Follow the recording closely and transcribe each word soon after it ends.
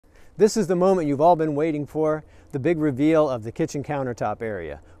This is the moment you've all been waiting for, the big reveal of the kitchen countertop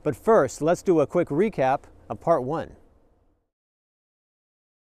area. But first, let's do a quick recap of part 1.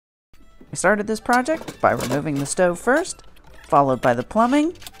 We started this project by removing the stove first, followed by the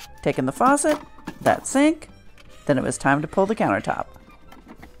plumbing, taking the faucet, that sink, then it was time to pull the countertop.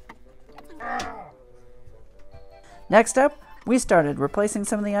 Next up, we started replacing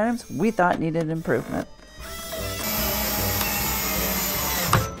some of the items we thought needed improvement.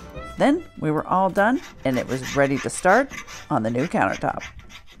 Then we were all done and it was ready to start on the new countertop.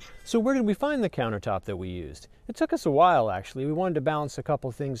 So where did we find the countertop that we used? It took us a while actually. We wanted to balance a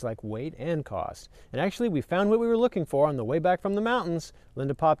couple things like weight and cost. And actually we found what we were looking for on the way back from the mountains.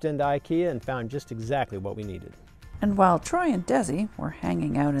 Linda popped into Ikea and found just exactly what we needed. And while Troy and Desi were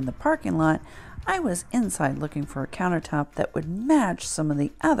hanging out in the parking lot, I was inside looking for a countertop that would match some of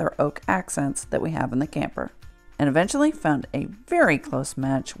the other oak accents that we have in the camper. And eventually found a very close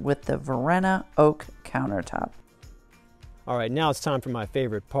match with the Vrena oak countertop. All right, now it's time for my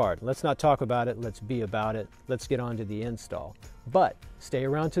favorite part. Let's not talk about it, let's be about it. Let's get on to the install. But stay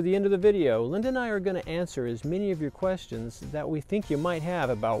around to the end of the video. Linda and I are going to answer as many of your questions that we think you might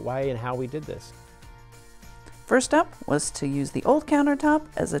have about why and how we did this. First up was to use the old countertop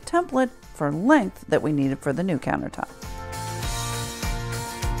as a template for length that we needed for the new countertop.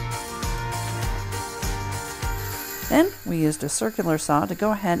 Then we used a circular saw to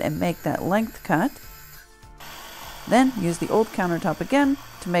go ahead and make that length cut. Then use the old countertop again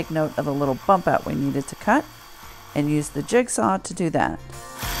to make note of a little bump out we needed to cut, and use the jigsaw to do that.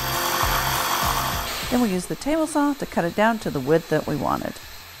 Then we used the table saw to cut it down to the width that we wanted.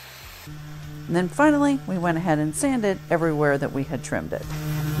 And then finally we went ahead and sanded everywhere that we had trimmed it.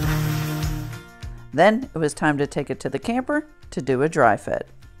 Then it was time to take it to the camper to do a dry fit.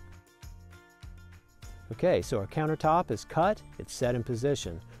 Okay, so our countertop is cut, it's set in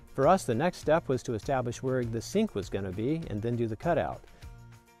position. For us, the next step was to establish where the sink was going to be and then do the cutout.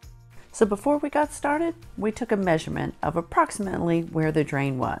 So before we got started, we took a measurement of approximately where the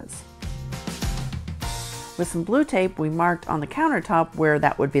drain was. With some blue tape, we marked on the countertop where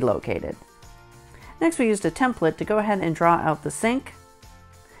that would be located. Next, we used a template to go ahead and draw out the sink,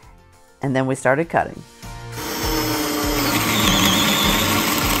 and then we started cutting.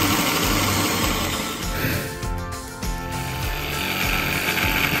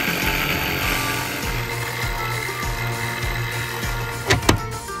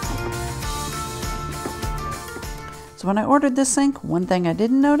 So when I ordered this sink, one thing I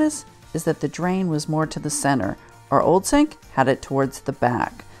didn't notice is that the drain was more to the center. Our old sink had it towards the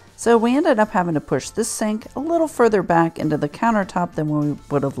back. So we ended up having to push this sink a little further back into the countertop than we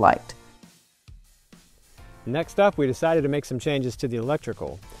would have liked. Next up, we decided to make some changes to the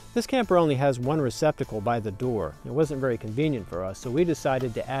electrical. This camper only has one receptacle by the door. It wasn't very convenient for us, so we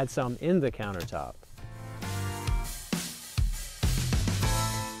decided to add some in the countertop.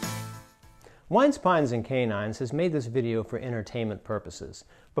 Wines, Pines, and Canines has made this video for entertainment purposes.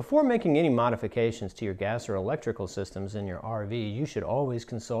 Before making any modifications to your gas or electrical systems in your RV, you should always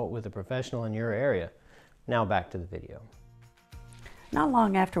consult with a professional in your area. Now back to the video. Not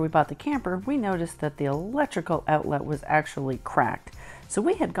long after we bought the camper, we noticed that the electrical outlet was actually cracked. So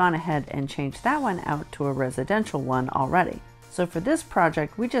we had gone ahead and changed that one out to a residential one already. So for this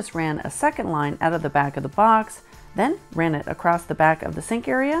project, we just ran a second line out of the back of the box, then ran it across the back of the sink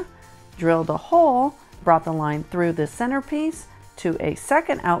area, drilled a hole, brought the line through the centerpiece to a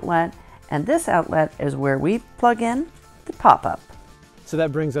second outlet, and this outlet is where we plug in the pop-up. So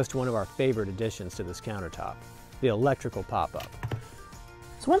that brings us to one of our favorite additions to this countertop, the electrical pop-up.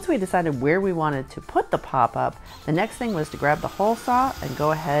 So once we decided where we wanted to put the pop-up, the next thing was to grab the hole saw and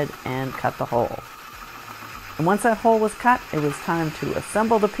go ahead and cut the hole. And once that hole was cut, it was time to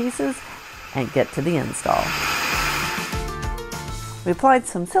assemble the pieces and get to the install. We applied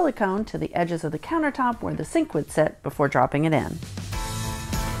some silicone to the edges of the countertop where the sink would sit before dropping it in.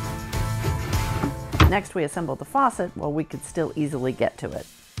 Next, we assembled the faucet while we could still easily get to it.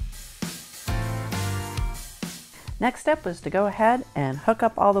 Next step was to go ahead and hook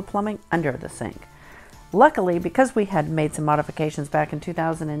up all the plumbing under the sink. Luckily, because we had made some modifications back in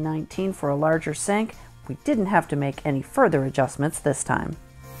 2019 for a larger sink, we didn't have to make any further adjustments this time.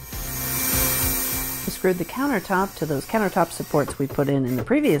 We screwed the countertop to those countertop supports we put in the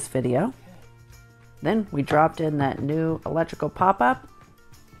previous video. Then we dropped in that new electrical pop-up,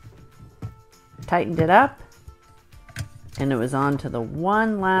 tightened it up, and it was on to the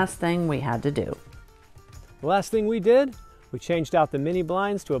one last thing we had to do. The last thing we did, we changed out the mini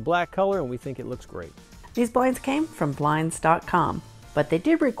blinds to a black color and we think it looks great. These blinds came from blinds.com, but they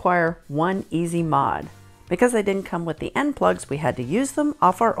did require one easy mod. Because they didn't come with the end plugs, we had to use them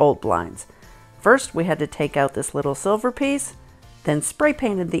off our old blinds. First, we had to take out this little silver piece, then spray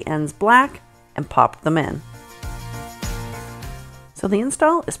painted the ends black and popped them in. So the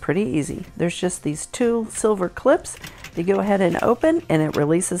install is pretty easy. There's just these two silver clips you go ahead and open, and it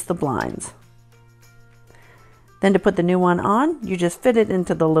releases the blinds. Then to put the new one on, you just fit it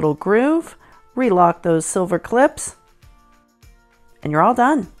into the little groove, relock those silver clips, and you're all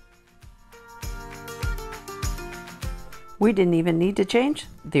done. We didn't even need to change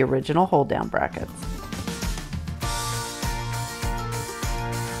the original hold down brackets.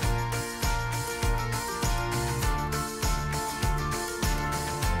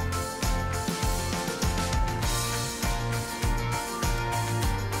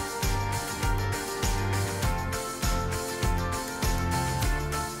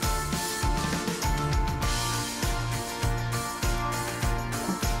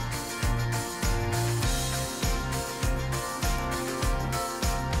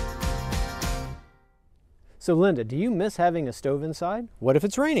 So Linda, do you miss having a stove inside? What if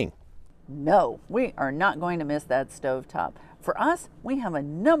it's raining? No, we are not going to miss that stovetop. For us, we have a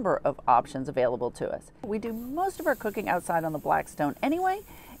number of options available to us. We do most of our cooking outside on the Blackstone anyway,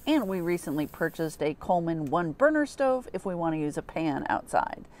 and we recently purchased a Coleman 1-burner stove if we want to use a pan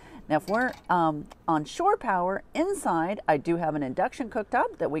outside. Now, if we're on shore power inside, I do have an induction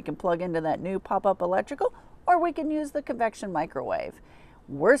cooktop that we can plug into that new pop-up electrical, or we can use the convection microwave.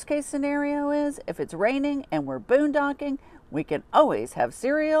 Worst case scenario is if it's raining and we're boondocking, we can always have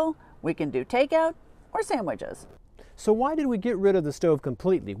cereal, we can do takeout or sandwiches. So why did we get rid of the stove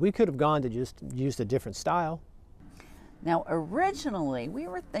completely? We could have gone to just use a different style. Now originally we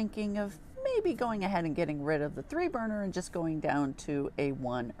were thinking of maybe going ahead and getting rid of the 3-burner and just going down to a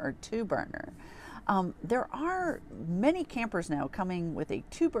 1 or 2-burner. There are many campers now coming with a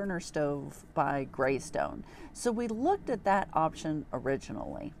 2-burner stove by Greystone. So we looked at that option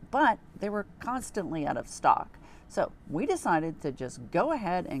originally, but they were constantly out of stock. So we decided to just go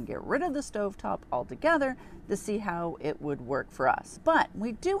ahead and get rid of the stovetop altogether to see how it would work for us. But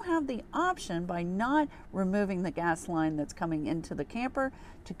we do have the option, by not removing the gas line that's coming into the camper,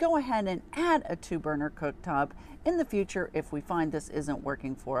 to go ahead and add a 2-burner cooktop in the future if we find this isn't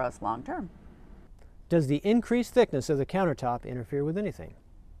working for us long term. Does the increased thickness of the countertop interfere with anything?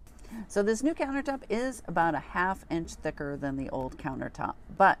 So this new countertop is about a 1/2 inch thicker than the old countertop,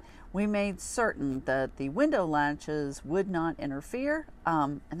 but we made certain that the window latches would not interfere,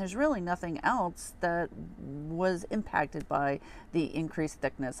 and there's really nothing else that was impacted by the increased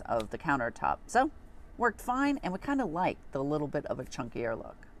thickness of the countertop. So worked fine, and we kind of like the little bit of a chunkier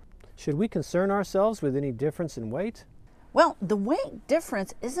look. Should we concern ourselves with any difference in weight? Well, the weight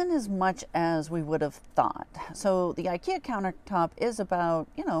difference isn't as much as we would have thought. So the Ikea countertop is about,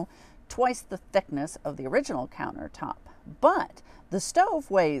 twice the thickness of the original countertop. But the stove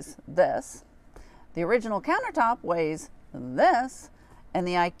weighs this, the original countertop weighs this, and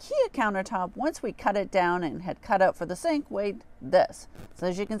the Ikea countertop, once we cut it down and had cut out for the sink, weighed this. So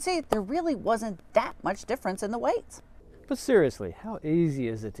as you can see, there really wasn't that much difference in the weights. But seriously, how easy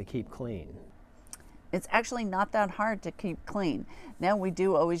is it to keep clean? It's actually not that hard to keep clean. Now we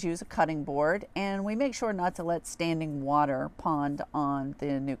do always use a cutting board, and we make sure not to let standing water pond on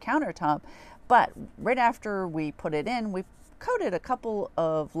the new countertop. But right after we put it in, we coated a couple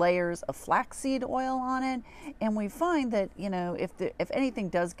of layers of flaxseed oil on it, and we find that if anything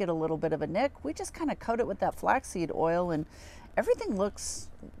does get a little bit of a nick, we just kind of coat it with that flaxseed oil, and everything looks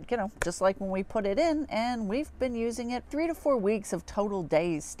just like when we put it in. And we've been using it 3 to 4 weeks of total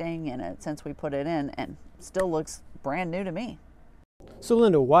days staying in it since we put it in, and still looks brand new to me. So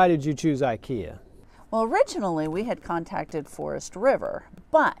Linda, why did you choose Ikea? Well, originally we had contacted Forest River,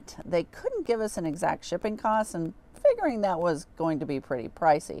 but they couldn't give us an exact shipping cost, and figuring that was going to be pretty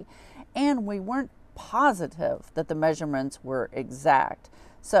pricey, and we weren't positive that the measurements were exact.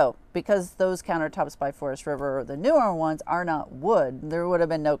 So because those countertops by Forest River, the newer ones, are not wood, there would have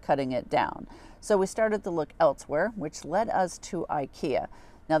been no cutting it down. So we started to look elsewhere, which led us to Ikea.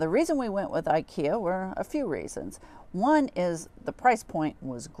 Now the reason we went with Ikea were a few reasons. One is the price point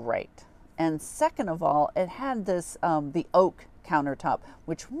was great. And second of all, it had this, the oak countertop,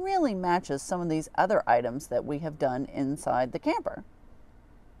 which really matches some of these other items that we have done inside the camper.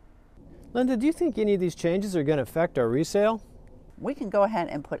 Linda, do you think any of these changes are going to affect our resale? We can go ahead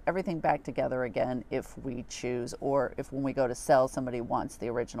and put everything back together again if we choose, or if when we go to sell, somebody wants the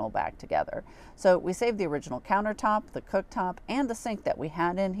original back together. So we saved the original countertop, the cooktop, and the sink that we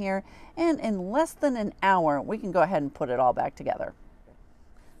had in here, and in less than an hour, we can go ahead and put it all back together.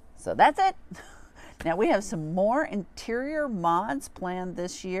 So that's it. Now we have some more interior mods planned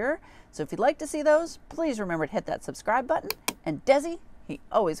this year. So if you'd like to see those, please remember to hit that subscribe button. And Desi, he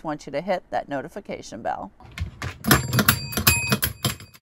always wants you to hit that notification bell.